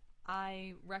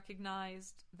I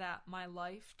recognized that my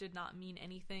life did not mean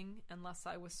anything unless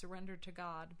I was surrendered to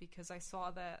God, because I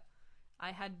saw that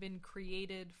I had been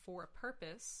created for a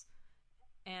purpose,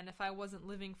 and if I wasn't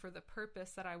living for the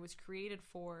purpose that I was created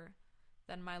for,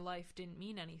 then my life didn't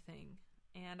mean anything.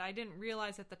 And I didn't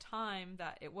realize at the time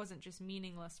that it wasn't just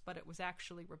meaningless, but it was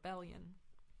actually rebellion.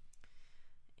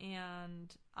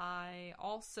 And I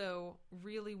also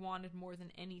really wanted more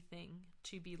than anything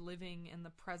to be living in the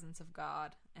presence of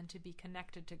God and to be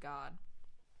connected to God.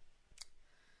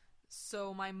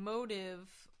 So my motive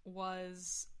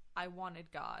was I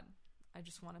wanted God. I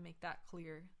just want to make that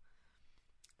clear.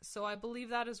 So I believe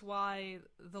that is why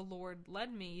the Lord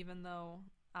led me, even though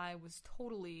I was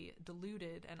totally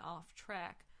deluded and off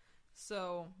track.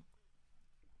 So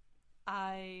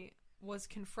I was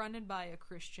confronted by a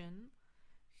Christian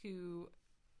who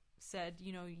said,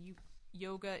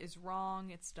 yoga is wrong,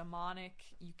 it's demonic,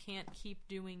 you can't keep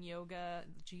doing yoga,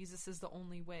 Jesus is the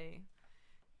only way.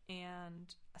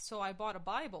 And so I bought a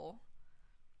Bible,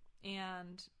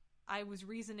 and I was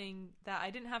reasoning that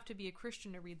I didn't have to be a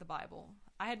Christian to read the Bible.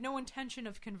 I had no intention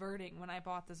of converting when I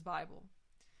bought this Bible.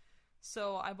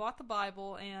 So I bought the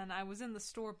Bible, and I was in the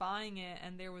store buying it,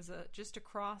 and there was just a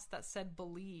cross that said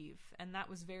believe, and that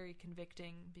was very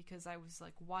convicting, because I was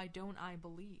like, why don't I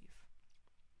believe?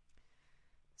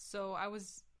 So I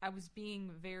was being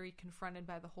very confronted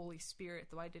by the Holy Spirit,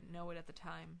 though I didn't know it at the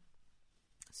time.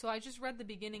 So I just read the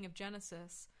beginning of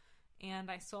Genesis,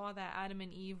 and I saw that Adam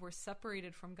and Eve were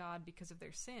separated from God because of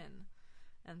their sin.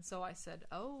 And so I said,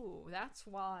 oh, that's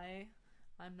why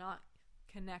I'm not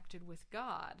connected with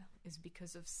God, is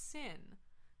because of sin.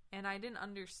 And I didn't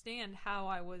understand how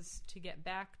I was to get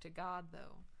back to God,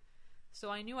 though. So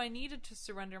I knew I needed to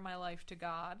surrender my life to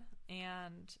God,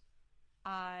 and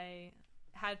I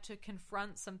had to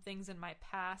confront some things in my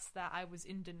past that I was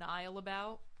in denial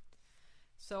about.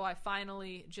 So I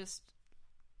finally just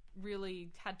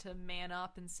really had to man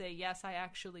up and say, yes, I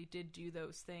actually did do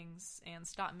those things, and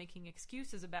stop making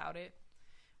excuses about it,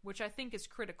 which I think is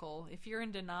critical. If you're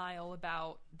in denial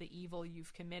about the evil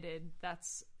you've committed,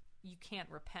 you can't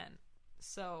repent.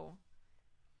 So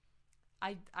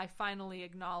I finally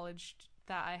acknowledged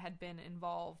that I had been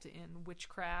involved in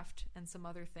witchcraft and some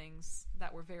other things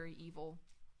that were very evil.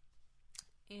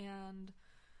 And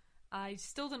I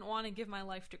still didn't want to give my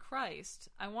life to Christ.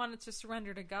 I wanted to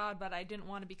surrender to God, but I didn't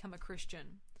want to become a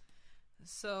Christian.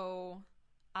 So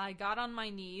I got on my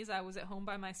knees. I was at home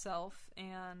by myself,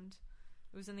 and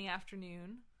it was in the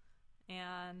afternoon,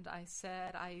 and I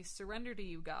said, I surrender to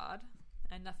you, God,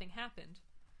 and nothing happened.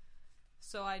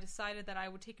 So I decided that I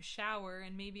would take a shower,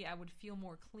 and maybe I would feel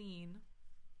more clean.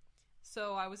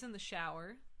 So I was in the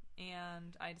shower,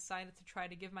 and I decided to try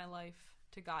to give my life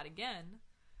to God again.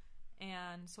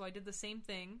 And so I did the same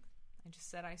thing. I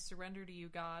just said, I surrender to you,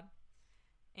 God.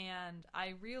 And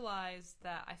I realized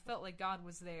that I felt like God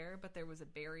was there, but there was a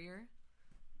barrier.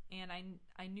 And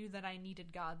I knew that I needed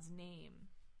God's name.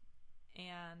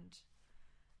 And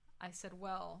I said,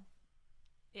 well,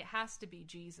 it has to be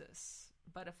Jesus.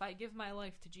 But if I give my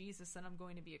life to Jesus, then I'm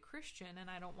going to be a Christian, and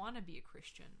I don't want to be a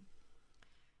Christian.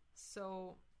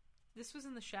 So this was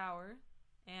in the shower,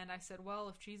 and I said, well,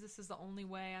 if Jesus is the only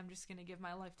way, I'm just going to give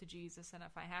my life to Jesus, and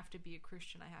if I have to be a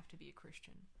Christian, I have to be a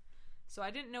Christian. So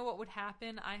I didn't know what would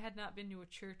happen. I had not been to a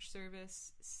church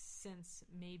service since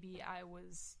maybe I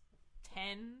was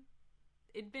 10.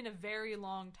 It'd been a very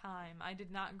long time. I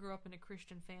did not grow up in a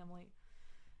Christian family.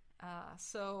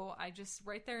 So I just,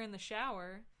 right there in the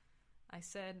shower, I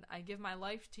said, I give my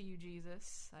life to you,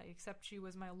 Jesus. I accept you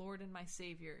as my Lord and my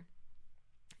Savior.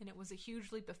 And it was a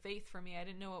huge leap of faith for me. I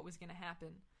didn't know what was going to happen.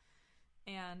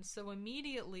 And so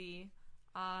immediately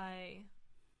I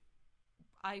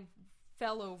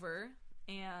fell over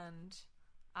and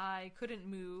I couldn't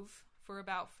move for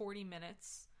about 40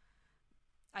 minutes.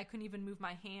 I couldn't even move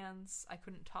my hands. I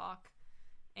couldn't talk.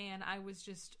 And I was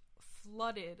just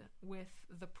flooded with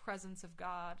the presence of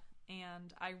God.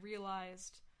 And I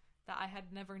realized that I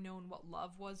had never known what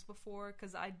love was before,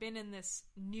 because I'd been in this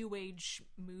New Age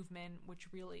movement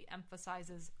which really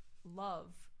emphasizes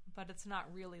love, but it's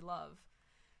not really love.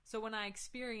 So when I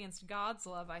experienced God's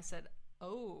love, I said,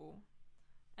 oh.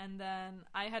 And then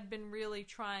I had been really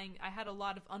trying, I had a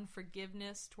lot of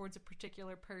unforgiveness towards a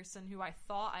particular person who I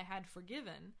thought I had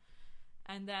forgiven.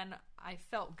 And then I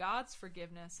felt God's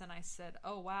forgiveness, and I said,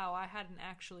 oh wow, I hadn't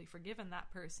actually forgiven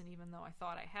that person even though I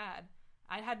thought I had.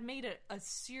 I had made a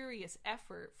serious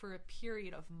effort for a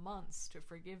period of months to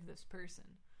forgive this person.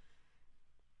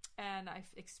 And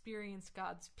I've experienced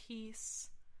God's peace,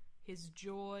 His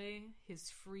joy, His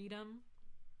freedom.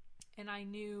 And I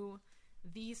knew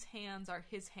these hands are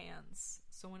His hands.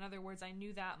 So in other words, I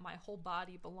knew that my whole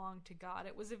body belonged to God.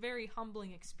 It was a very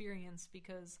humbling experience,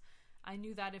 because I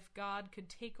knew that if God could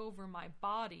take over my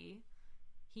body,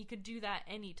 He could do that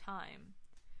anytime.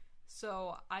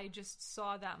 So I just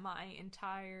saw that my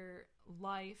entire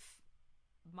life,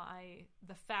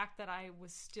 the fact that I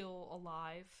was still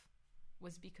alive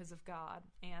was because of God,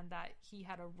 and that He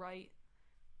had a right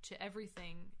to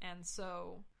everything. And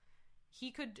so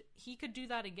He could do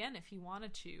that again if He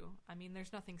wanted to. I mean,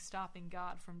 there's nothing stopping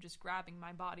God from just grabbing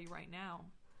my body right now,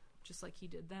 just like He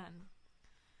did then.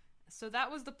 So that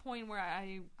was the point where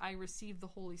I received the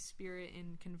Holy Spirit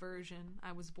in conversion.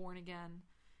 I was born again.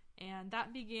 And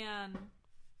that began,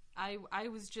 I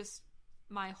was just,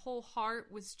 my whole heart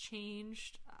was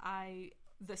changed.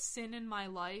 The sin in my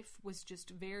life was just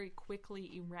very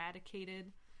quickly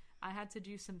eradicated. I had to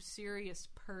do some serious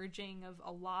purging of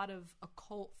a lot of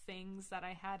occult things that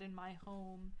I had in my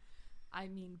home. I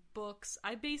mean, books.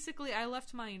 I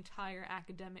left my entire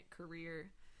academic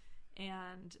career,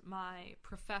 and my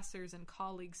professors and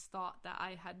colleagues thought that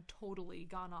I had totally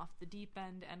gone off the deep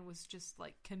end and was just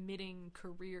like committing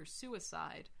career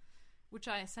suicide, which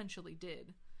I essentially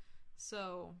did.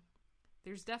 So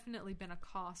there's definitely been a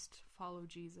cost to follow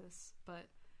Jesus, but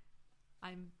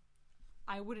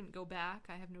I wouldn't go back.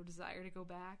 I have no desire to go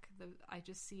back. I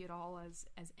just see it all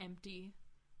as empty.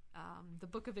 The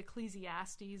book of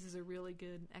Ecclesiastes is a really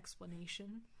good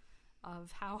explanation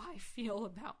of how I feel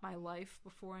about my life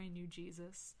before I knew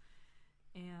Jesus.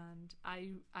 And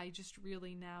I just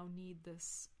really now need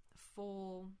this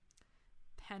full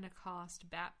Pentecost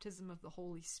baptism of the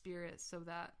Holy Spirit, so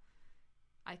that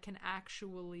I can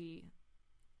actually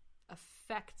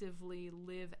effectively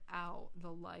live out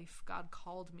the life God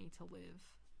called me to live.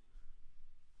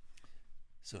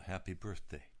 So happy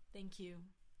birthday. Thank you.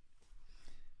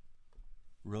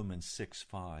 Romans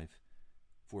 6:5.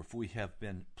 For if we have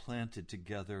been planted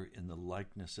together in the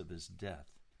likeness of His death,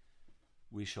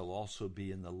 we shall also be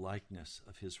in the likeness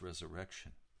of His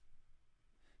resurrection.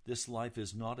 This life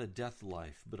is not a death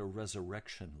life, but a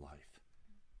resurrection life.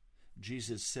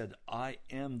 Jesus said, I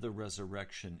am the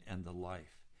resurrection and the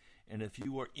life. And if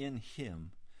you are in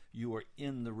Him, you are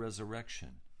in the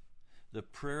resurrection. The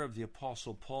prayer of the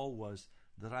Apostle Paul was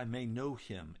that I may know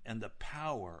Him and the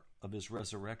power of His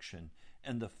resurrection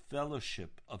and the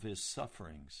fellowship of His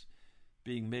sufferings,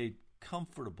 being made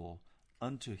comfortable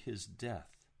unto His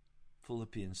death.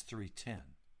 Philippians 3:10.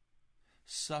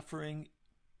 Suffering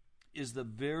is the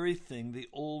very thing the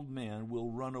old man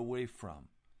will run away from.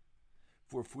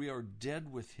 For if we are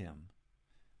dead with Him,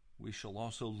 we shall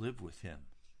also live with Him.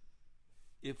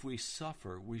 If we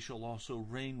suffer, we shall also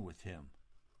reign with Him.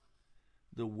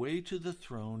 The way to the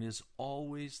throne is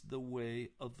always the way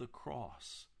of the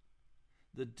cross.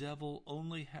 The devil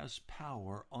only has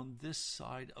power on this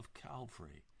side of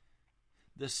Calvary.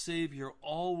 The Savior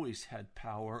always had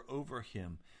power over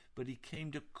him, but He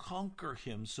came to conquer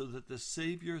him so that the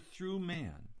Savior, through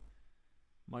man,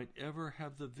 might ever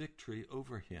have the victory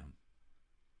over him.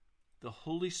 The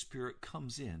Holy Spirit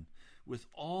comes in with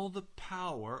all the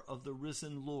power of the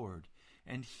risen Lord,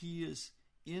 and he is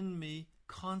in me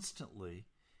constantly,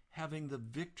 having the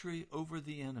victory over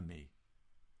the enemy.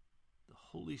 The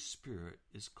Holy Spirit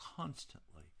is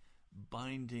constantly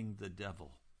binding the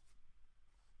devil.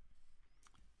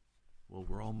 Well,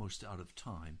 we're almost out of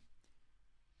time.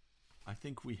 I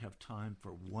think we have time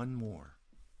for one more.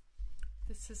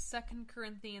 This is 2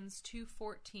 Corinthians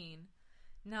 2:14.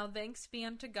 Now thanks be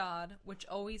unto God, which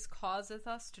always causeth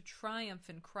us to triumph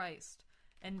in Christ,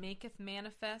 and maketh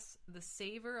manifest the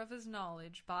savour of his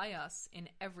knowledge by us in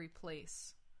every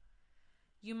place.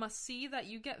 You must see that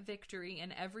you get victory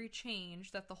in every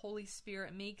change that the Holy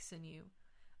Spirit makes in you.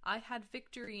 I had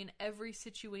victory in every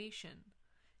situation.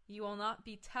 You will not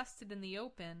be tested in the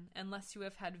open unless you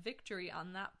have had victory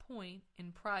on that point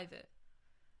in private.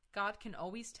 God can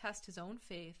always test his own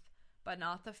faith, but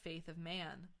not the faith of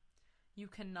man. You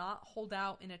cannot hold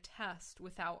out in a test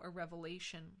without a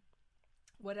revelation.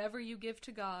 Whatever you give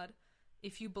to God,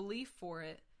 if you believe for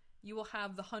it, you will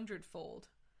have the 100-fold.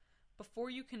 Before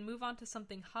you can move on to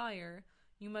something higher,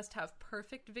 you must have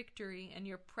perfect victory in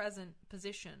your present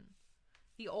position.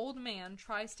 The old man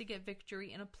tries to get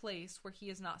victory in a place where he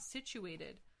is not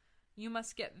situated. You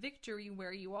must get victory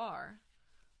where you are.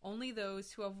 Only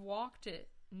those who have walked it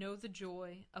know the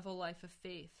joy of a life of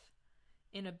faith.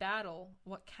 In a battle,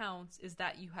 what counts is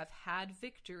that you have had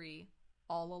victory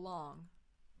all along.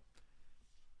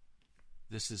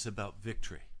 This is about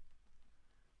victory.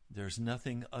 There's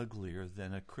nothing uglier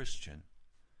than a Christian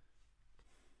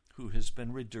who has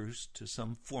been reduced to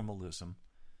some formalism,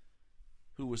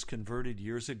 who was converted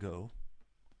years ago,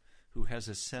 who has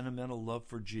a sentimental love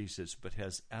for Jesus but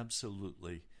has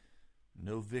absolutely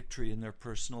no victory in their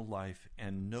personal life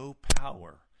and no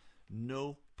power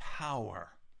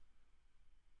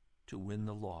to win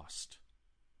the lost.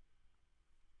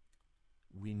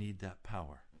 We need that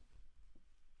power.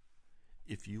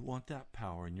 If you want that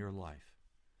power in your life,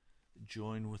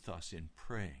 join with us in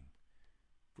praying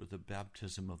for the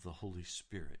baptism of the Holy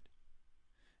Spirit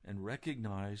and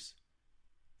recognize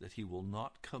that he will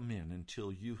not come in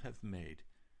until you have made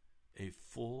a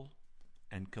full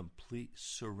and complete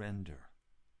surrender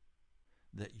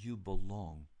that you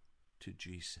belong to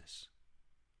Jesus.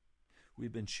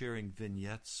 We've been sharing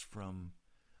vignettes from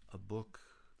a book,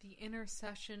 The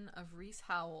Intercession of Rees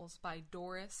Howells by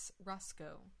Doris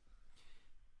Rusko.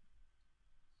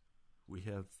 We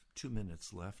have 2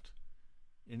 minutes left.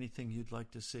 Anything you'd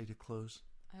like to say to close?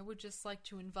 I would just like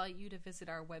to invite you to visit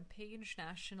our webpage,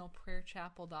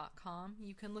 nationalprayerchapel.com.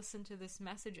 You can listen to this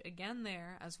message again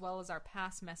there, as well as our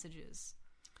past messages.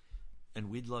 And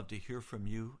we'd love to hear from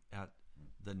you at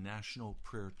the National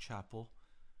Prayer Chapel,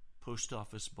 Post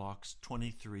Office Box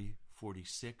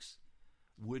 2346,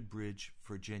 Woodbridge,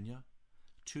 Virginia,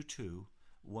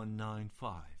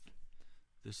 22195.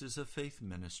 This is a faith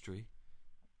ministry,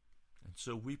 and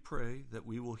so we pray that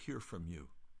we will hear from you.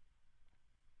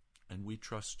 And we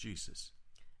trust Jesus.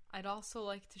 I'd also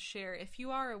like to share, if you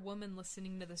are a woman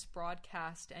listening to this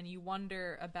broadcast and you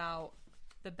wonder about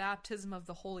the baptism of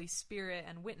the Holy Spirit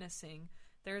and witnessing,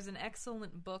 there's an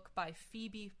excellent book by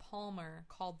Phoebe Palmer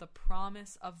called The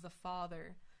Promise of the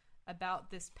Father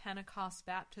about this Pentecost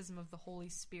baptism of the Holy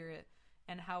Spirit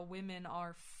and how women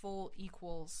are full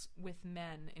equals with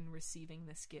men in receiving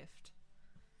this gift.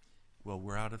 Well,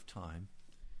 we're out of time.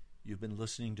 You've been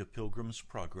listening to Pilgrim's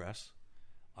Progress.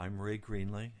 I'm Ray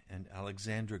Greenley and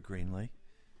Alexandra Greenley.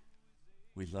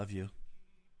 We love you.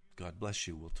 God bless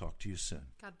you. We'll talk to you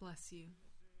soon. God bless you.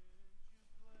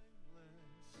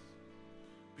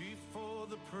 Before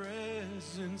the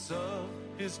presence of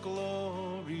his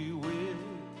glory with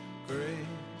great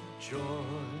joy,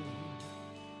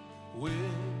 with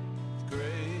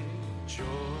great joy.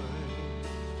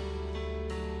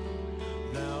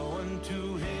 Now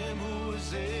unto him who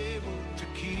is able to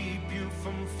keep you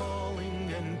from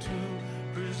falling and to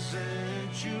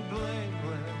present you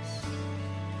blameless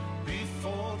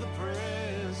before the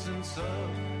presence of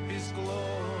his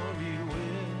glory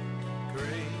with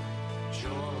great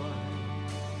joy,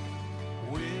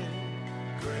 with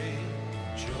great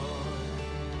joy.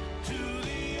 To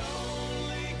the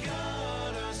only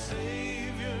God our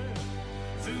Savior,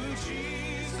 through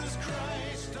Jesus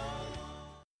Christ our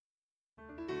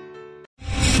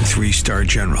Three-star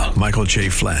General Michael J.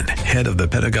 Flynn, head of the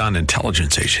Pentagon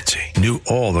Intelligence Agency, knew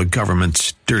all the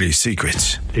government's dirty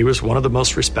secrets. He was one of the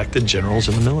most respected generals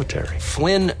in the military.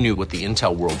 Flynn knew what the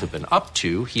intel world had been up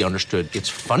to. He understood its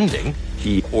funding.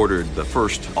 He ordered the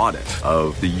first audit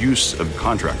of the use of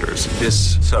contractors.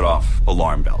 This set off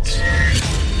alarm bells.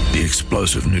 The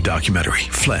explosive new documentary,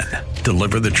 Flynn,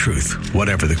 Deliver the Truth,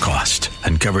 Whatever the Cost,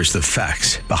 uncovers the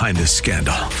facts behind this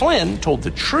scandal. Flynn told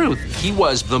the truth. He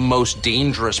was the most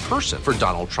dangerous person for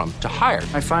Donald Trump to hire.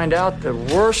 I find out the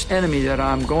worst enemy that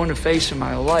I'm going to face in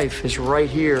my life is right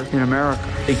here in America.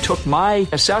 They took my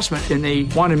assessment and they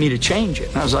wanted me to change it.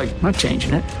 And I was like, I'm not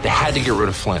changing it. They had to get rid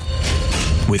of Flynn.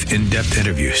 With in-depth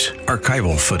interviews,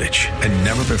 archival footage, and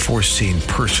never-before-seen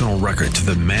personal records of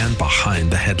the man behind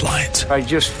the headlines. I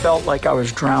just felt like I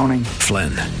was drowning.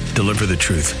 Flynn, Deliver the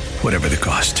Truth, Whatever the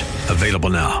Cost. Available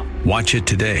now. Watch it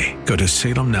today. Go to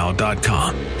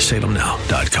salemnow.com.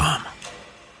 salemnow.com.